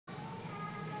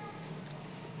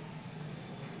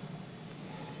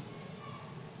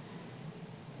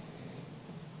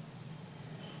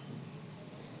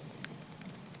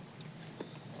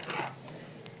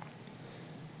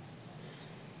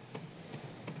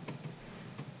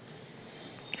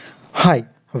Hi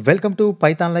welcome to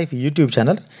Python life YouTube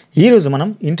channel. ఈరోజు మనం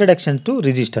introduction to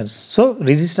registers. So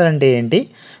register అంటే ఏంటి,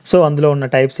 సో అందులో ఉన్న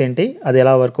టైప్స్ ఏంటి, అది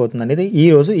ఎలా వర్క్ అవుతుంది అనేది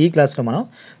ఈరోజు ఈ క్లాస్లో మనం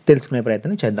తెలుసుకునే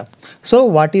ప్రయత్నం చేద్దాం. So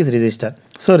what is register?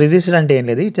 So register అంటే ఏం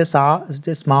లేదు, it's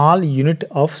a small unit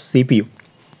of CPU.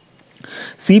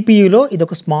 సిపియులో ఇది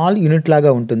ఒక స్మాల్ యూనిట్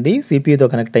లాగా ఉంటుంది, సిపియుతో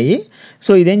కనెక్ట్ అయ్యి.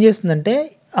 సో ఇదేం చేస్తుందంటే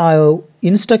ఆ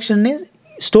ఇన్స్ట్రక్షన్ని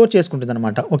స్టోర్ చేసుకుంటుంది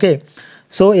అనమాట. ఓకే,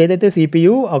 సో ఏదైతే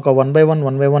సిపియు ఒక వన్ బై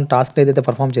వన్ టాస్క్ ఏదైతే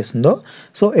పర్ఫామ్ చేస్తుందో,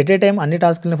 సో ఎట్ ఏ టైం అన్ని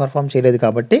టాస్క్లని పర్ఫామ్ చేయలేదు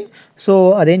కాబట్టి, సో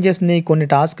అదేం చేస్తుంది, కొన్ని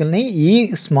టాస్క్లని ఈ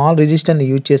స్మాల్ రిజిస్టర్ని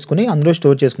యూజ్ చేసుకుని అందులో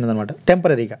స్టోర్ చేసుకున్నది అనమాట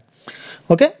టెంపరీగా.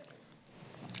 ఓకే,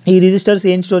 ఈ రిజిస్టర్స్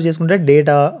ఏం స్టోర్ చేసుకుంటే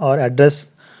data are address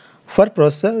for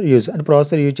processor use, అంటే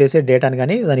ప్రాసెసర్ యూజ్ చేసే డేటాని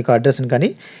కానీ దానికి అడ్రస్ని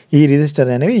కానీ ఈ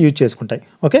రిజిస్టర్ అనేవి యూజ్ చేసుకుంటాయి.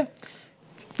 ఓకే,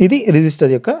 ఇది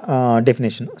రిజిస్టర్ యొక్క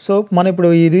డెఫినేషన్. సో మనం ఇప్పుడు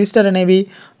ఈ రిజిస్టర్ అనేవి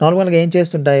నార్మల్గా ఏం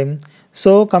చేస్తుంటాయి,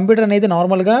 సో కంప్యూటర్ అనేది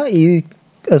నార్మల్గా ఈ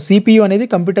సిపియు అనేది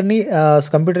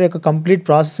కంప్యూటర్ యొక్క కంప్లీట్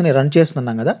ప్రాసెస్ని రన్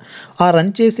చేస్తున్నాం కదా, ఆ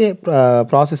రన్ చేసే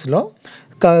ప్రాసెస్లో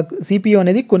సిపియు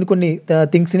అనేది కొన్ని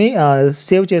థింగ్స్ని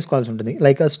సేవ్ చేసుకోవాల్సి ఉంటుంది,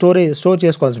 లైక్ స్టోర్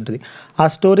చేసుకోవాల్సి ఉంటుంది. ఆ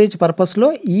స్టోరేజ్ పర్పస్లో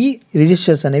ఈ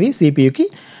రిజిస్టర్స్ అనేవి సిపియుకి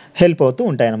హెల్ప్ అవుతూ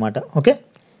ఉంటాయి అన్నమాట. ఓకే,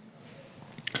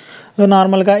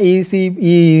 నార్మల్గా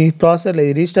ఈ ప్రాసెసర్లు ఈ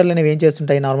రిజిస్టర్లు అనేవి ఏం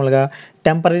చేస్తుంటాయి, నార్మల్గా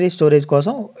టెంపరీ స్టోరేజ్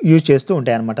కోసం యూజ్ చేస్తూ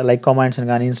ఉంటాయి అనమాట. లైక్ కమాండ్స్ని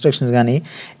కానీ ఇన్స్ట్రక్షన్స్ కానీ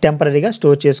టెంపరీగా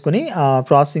స్టోర్ చేసుకుని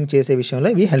ప్రాసెసింగ్ చేసే విషయంలో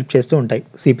ఇవి హెల్ప్ చేస్తూ ఉంటాయి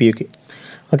సిపియుకి.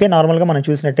 ఓకే, నార్మల్గా మనం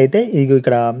చూసినట్టయితే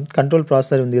ఇక్కడ కంట్రోల్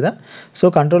ప్రాసెసర్ ఉంది కదా, సో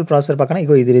కంట్రోల్ ప్రాసెసర్ పక్కన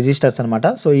ఇది రిజిస్టర్స్ అనమాట.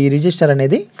 సో ఈ రిజిస్టర్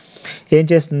అనేది ఏం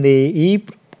చేస్తుంది,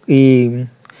 ఈ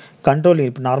కంట్రోల్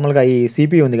ఇప్పుడు నార్మల్గా ఈ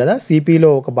సిపియు ఉంది కదా,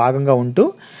 సిపియులో ఒక భాగంగా ఉంటూ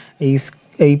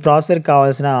ఈ ప్రాసెసర్కి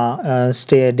కావాల్సిన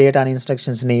డేటాని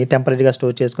ఇన్స్ట్రక్షన్స్ని టెంపరీగా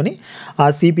స్టోర్ చేసుకుని ఆ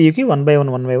సిపియుకి వన్ బై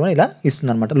వన్ ఇలా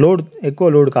ఇస్తుంది అనమాట, ఎక్కువ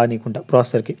లోడ్ కానీయకుండా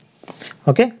ప్రాసెసర్కి.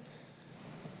 ఓకే,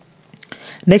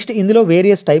 నెక్స్ట్ ఇందులో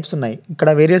వేరియస్ టైప్స్ ఉన్నాయి. ఇక్కడ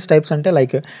వేరియస్ టైప్స్ అంటే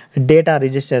లైక్ డేటా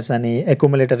రిజిస్టర్స్ అని,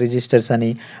 అక్యుములేటర్ రిజిస్టర్స్ అని,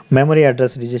 మెమరీ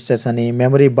అడ్రస్ రిజిస్టర్స్ అని,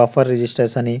 మెమరీ బఫర్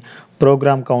రిజిస్టర్స్ అని,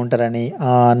 ప్రోగ్రామ్ కౌంటర్ అని,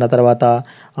 అన్న తర్వాత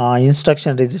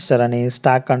ఇన్స్ట్రక్షన్ రిజిస్టర్ అని,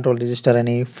 స్టాక్ కంట్రోల్ రిజిస్టర్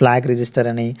అని, ఫ్లాగ్ రిజిస్టర్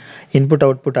అని, ఇన్పుట్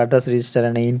అవుట్పుట్ అడ్రస్ రిజిస్టర్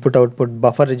అని, ఇన్పుట్ అవుట్పుట్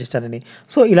బఫర్ రిజిస్టర్ అని.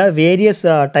 సో ఇలా వేరియస్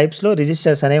టైప్స్లో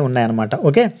రిజిస్టర్స్ అనేవి ఉన్నాయన్నమాట.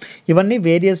 ఓకే, ఇవన్నీ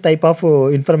వేరియస్ టైప్ ఆఫ్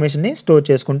ఇన్ఫర్మేషన్ని స్టోర్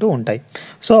చేసుకుంటూ ఉంటాయి.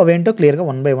 సో అవేంటో క్లియర్గా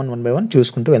వన్ బై వన్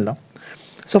చూసుకుంటూ వెళ్దాం.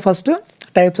 సో ఫస్ట్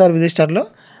టైప్స్ ఆఫ్ రిజిస్టర్లో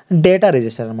డేటా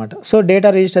రిజిస్టర్ అనమాట. సో డేటా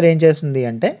రిజిస్టర్ ఏం చేస్తుంది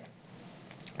అంటే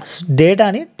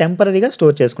డేటాని టెంపరీగా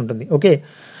స్టోర్ చేసుకుంటుంది. ఓకే,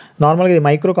 నార్మల్గా ఇది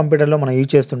మైక్రో కంప్యూటర్లో మనం యూజ్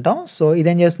చేస్తుంటాం. సో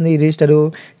ఇదేం చేస్తుంది, ఈ రిజిస్టరు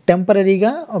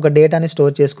టెంపరీగా ఒక డేటాని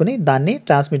స్టోర్ చేసుకుని దాన్ని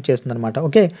ట్రాన్స్మిట్ చేస్తుంది అనమాట.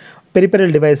 ఓకే,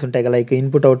 పెరిఫెరల్ డివైస్ ఉంటాయి కదా, లైక్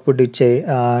ఇన్పుట్ అవుట్పుట్ ఇచ్చే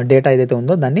డేటా ఏదైతే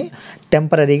ఉందో దాన్ని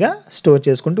టెంపరీగా స్టోర్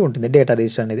చేసుకుంటూ ఉంటుంది డేటా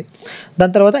రిజిస్టర్ అనేది.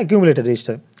 దాని తర్వాత అక్యుములేటర్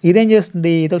రిజిస్టర్, ఇదేం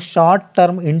చేస్తుంది, ఇది short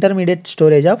term intermediate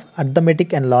storage of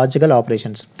arithmetic and logical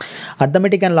operations.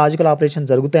 Arithmetic and logical operations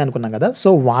జరుగుతాయి అనుకున్నాం కదా,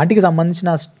 సో వాటికి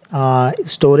సంబంధించిన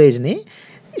స్టోరేజ్ని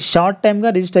షార్ట్ టైమ్గా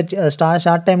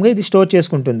ఇది స్టోర్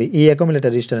చేసుకుంటుంది ఈ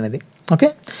అక్యుములేటర్ రిజిస్టర్ అనేది. ఓకే,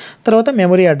 తర్వాత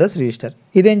మెమరీ అడ్రస్ రిజిస్టర్,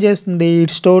 ఇదేం చేస్తుంది,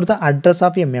 it store the address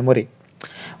of A memory.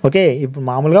 Okay, ఇప్పుడు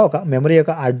మామూలుగా ఒక మెమరీ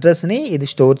యొక్క అడ్రస్ని ఇది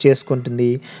స్టోర్ చేసుకుంటుంది.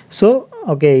 సో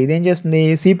ఓకే, ఇదేం చేస్తుంది,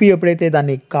 సిపియు ఎప్పుడైతే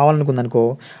దాన్ని కావాలనుకుందనుకో,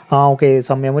 ఓకే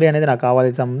సమ్ మెమరీ అనేది నాకు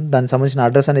కావాలి, దానికి సంబంధించిన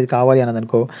అడ్రస్ అనేది కావాలి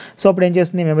అన్నదనుకో, సో అప్పుడు ఏం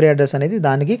చేస్తుంది, మెమరీ అడ్రస్ అనేది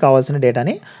దానికి కావాల్సిన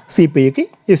డేటాని సిపియుకి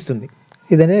ఇస్తుంది.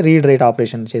 ఇదనే రీడ్ రైట్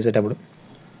ఆపరేషన్ చేసేటప్పుడు.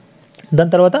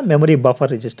 దాని తర్వాత memory buffer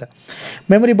register.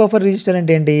 Memory buffer register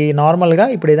అంటే ఏంటి, నార్మల్గా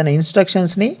ఇప్పుడు ఏదైనా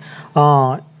ఇన్స్ట్రక్షన్స్ని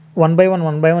వన్ బై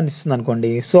వన్ ఇస్తుంది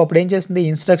అనుకోండి, సో అప్పుడు ఏం చేస్తుంది,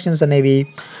 ఇన్స్ట్రక్షన్స్ అనేవి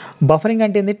బఫరింగ్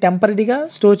అంటే ఏంటి, టెంపరీగా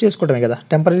స్టోర్ చేసుకోవడమే కదా,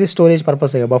 టెంపరీ స్టోరేజ్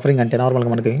పర్పస్ బఫరింగ్ అంటే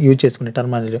నార్మల్గా మనకి యూజ్ చేసుకునే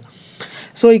టర్మినాలజీ.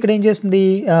 సో ఇక్కడ ఏం చేస్తుంది,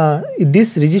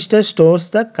 this register stores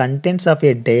the contents of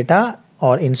A data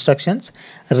are instructions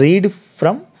read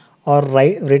from are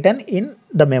return in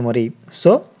the memory.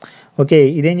 So okay,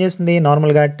 ఇదేం చేస్తుంది,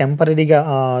 నార్మల్గా టెంపరీగా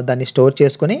దాన్ని స్టోర్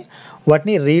చేసుకొని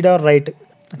వాటిని రీడ్ ఆర్ రైట్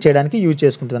చేయడానికి యూజ్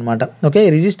చేసుకుంటుంది అనమాట. Okay,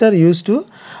 register use to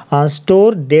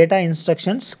store data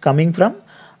instructions coming from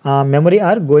memory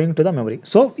or going to the memory.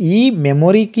 So ఈ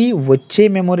మెమరీకి వచ్చే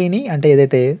మెమరీని అంటే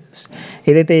ఏదైతే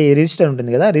రిజిస్టర్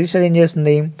ఉంటుంది కదా, రిజిస్టర్ ఏం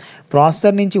చేస్తుంది,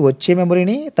 ప్రాసెసర్ నుంచి వచ్చే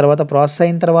మెమరీని తర్వాత ప్రాసెస్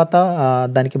అయిన తర్వాత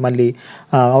దానికి మళ్ళీ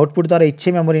అవుట్పుట్ ద్వారా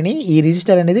ఇచ్చే మెమరీని ఈ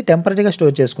రిజిస్టర్ అనేది టెంపరీగా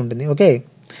స్టోర్ చేసుకుంటుంది. ఓకే,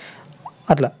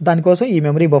 అట్లా దానికోసం ఈ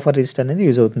మెమరీ బఫర్ రిజిస్టర్ అనేది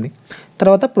యూజ్ అవుతుంది.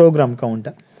 తర్వాత ప్రోగ్రామ్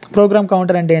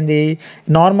కౌంటర్ అంటే ఏంటి,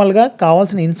 నార్మల్గా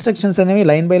కావాల్సిన ఇన్స్ట్రక్షన్స్ అనేవి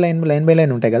లైన్ బై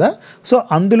లైన్ ఉంటాయి కదా, సో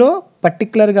అందులో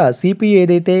పర్టికులర్గా సిపియు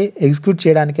ఏదైతే ఎగ్జిక్యూట్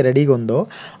చేయడానికి రెడీగా ఉందో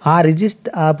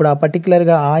అప్పుడు ఆ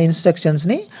పర్టికులర్గా ఆ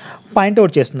ఇన్స్ట్రక్షన్స్ని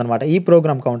పాయింట్అవుట్ చేస్తుంది అనమాట ఈ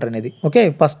ప్రోగ్రామ్ కౌంటర్ అనేది. ఓకే,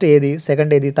 ఫస్ట్ ఏది,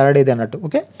 సెకండ్ ఏది, థర్డ్ ఏది అన్నట్టు.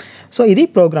 ఓకే, సో ఇది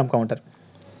ప్రోగ్రామ్ కౌంటర్.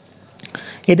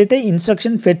 ఏదైతే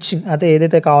ఇన్స్ట్రక్షన్ ఫెచ్చింగ్ అయితే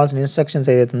ఏదైతే కావాల్సిన ఇన్స్ట్రక్షన్స్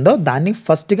ఏదైతే ఉందో దాన్ని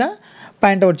ఫస్ట్గా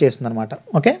పాయింట్అవుట్ చేస్తుంది అనమాట.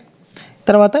 ఓకే,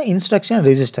 తర్వాత ఇన్స్ట్రక్షన్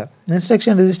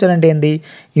రిజిస్టర్ అంటే ఏంది,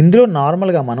 ఇందులో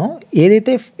నార్మల్గా మనం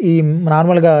ఏదైతే ఈ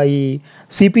నార్మల్గా ఈ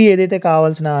సిపియు ఏదైతే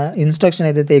కావాల్సిన ఇన్స్ట్రక్షన్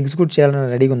ఏదైతే ఎగ్జిక్యూట్ చేయాలని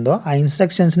రెడీగా ఉందో ఆ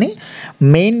ఇన్స్ట్రక్షన్స్ని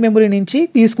మెయిన్ మెమరీ నుంచి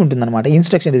తీసుకుంటుంది అనమాట.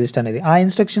 ఇన్స్ట్రక్షన్ రిజిస్టర్ అనేది ఆ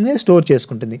ఇన్స్ట్రక్షన్ని స్టోర్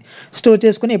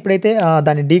చేసుకుని ఎప్పుడైతే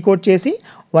దాన్ని డీకోడ్ చేసి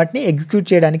వాటిని ఎగ్జిక్యూట్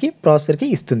చేయడానికి ప్రాసెసర్కి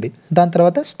ఇస్తుంది. దాని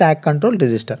తర్వాత stock control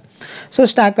register. So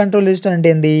stock control register అంటే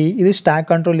ఏంది, ఇది స్టాక్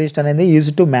కంట్రోల్ రిజిస్టర్ అనేది use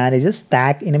to manage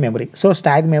stock in memory. So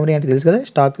stock memory అంటే తెలుసు కదా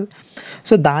స్టాక్,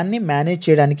 సో దాన్ని మేనేజ్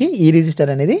చేయడానికి ఈ రిజిస్టర్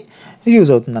అనేది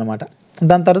యూజ్ అవుతుంది అనమాట.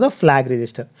 దాని తర్వాత ఫ్లాగ్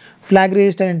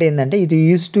రిజిస్టర్ అంటే ఏంటంటే it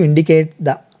use to indicate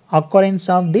the occurrence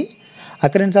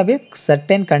of a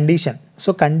certain condition.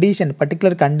 So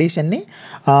particular కండిషన్ని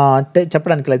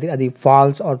చెప్పడానికి అది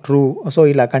ఫాల్స్ ఆర్ ట్రూ, సో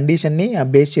ఇలా కండిషన్ని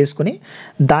బేస్ చేసుకుని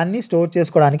దాన్ని స్టోర్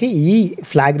చేసుకోవడానికి ఈ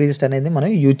ఫ్లాగ్ రిజిస్టర్ అనేది మనం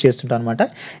యూజ్ చేస్తుంటాం అనమాట.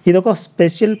 ఇది ఒక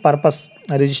స్పెషల్ పర్పస్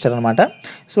రిజిస్టర్ అనమాట.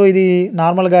 సో ఇది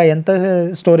నార్మల్గా ఎంత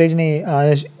స్టోరేజ్ని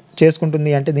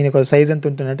చేసుకుంటుంది అంటే దీని యొక్క సైజ్ ఎంత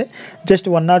ఉంటుందంటే జస్ట్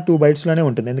 1 or 2 bytesలోనే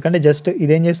ఉంటుంది. ఎందుకంటే జస్ట్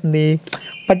ఇదేం చేస్తుంది,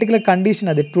 పర్టికులర్ కండిషన్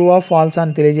అది ట్రూ ఆర్ ఫాల్స్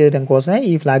అని తెలియజేయడం కోసమే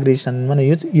ఈ ఫ్లాగ్ రిజిస్టర్ మనం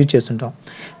యూజ్ చేస్తుంటాం.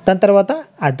 దాని తర్వాత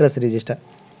address register,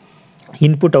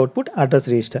 input output address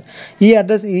register. ఈ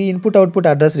ఇన్పుట్ అవుట్పుట్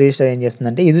అడ్రస్ రిజిస్టర్ ఏం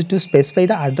చేస్తుందంటే ఇది to specify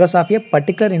the address of A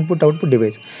particular input output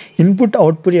device. Input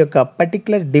output యొక్క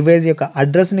పర్టికులర్ డివైస్ యొక్క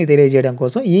అడ్రస్ని తెలియజేయడం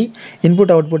కోసం ఈ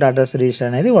ఇన్పుట్ అవుట్పుట్ అడ్రస్ రిజిస్టర్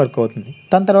అనేది వర్క్ అవుతుంది.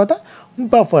 దాని తర్వాత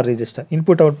buffer register,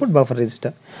 input output buffer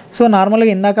register. So నార్మల్గా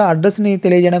ఇందాక అడ్రస్ని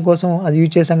తెలియజేయడం కోసం అది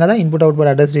యూజ్ చేసాం కదా ఇన్పుట్ అవుట్పుట్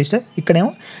అడ్రస్ రిజిస్టర్. ఇక్కడేమో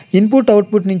ఇన్పుట్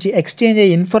అవుట్పుట్ నుంచి ఎక్స్చేంజ్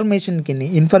అయ్యే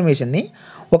ఇన్ఫర్మేషన్ని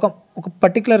ఒక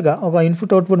పర్టికులర్గా ఒక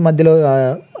ఇన్పుట్ అవుట్పుట్ మధ్యలో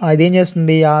అదేం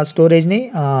చేస్తుంది, ఆ స్టోరేజ్ని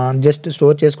జస్ట్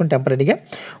స్టోర్ చేసుకుని టెంపరీగా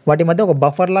వాటి మధ్య ఒక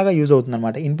బఫర్ లాగా యూజ్ అవుతుంది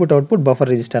అనమాట ఇన్పుట్ అవుట్పుట్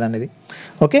బఫర్ రిజిస్టర్ అనేది.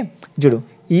 ఓకే, చూడు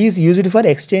is used for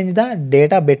exchange the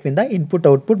data between the input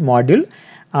output module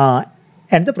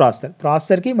and the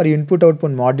ప్రాసెసర్కి మరియు ఇన్పుట్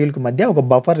అవుట్పుట్ మాడ్యూల్కి మధ్య ఒక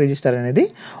బఫర్ రిజిస్టర్ అనేది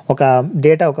ఒక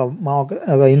డేటా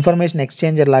ఒక ఇన్ఫర్మేషన్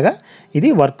ఎక్స్చేంజర్ లాగా ఇది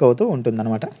వర్క్ అవుతూ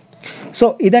ఉంటుందన్నమాట. సో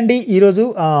ఇదండి ఈరోజు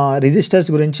రిజిస్టర్స్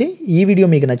గురించి. ఈ వీడియో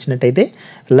మీకు నచ్చినట్టయితే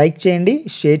లైక్ చేయండి,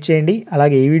 షేర్ చేయండి.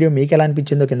 అలాగే ఈ వీడియో మీకు ఎలా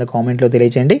అనిపించిందో కింద కామెంట్లో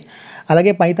తెలియచేయండి.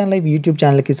 అలాగే పైథాన్ లైవ్ యూట్యూబ్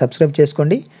ఛానల్కి సబ్స్క్రైబ్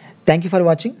చేసుకోండి. Thank you for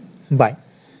watching. Bye.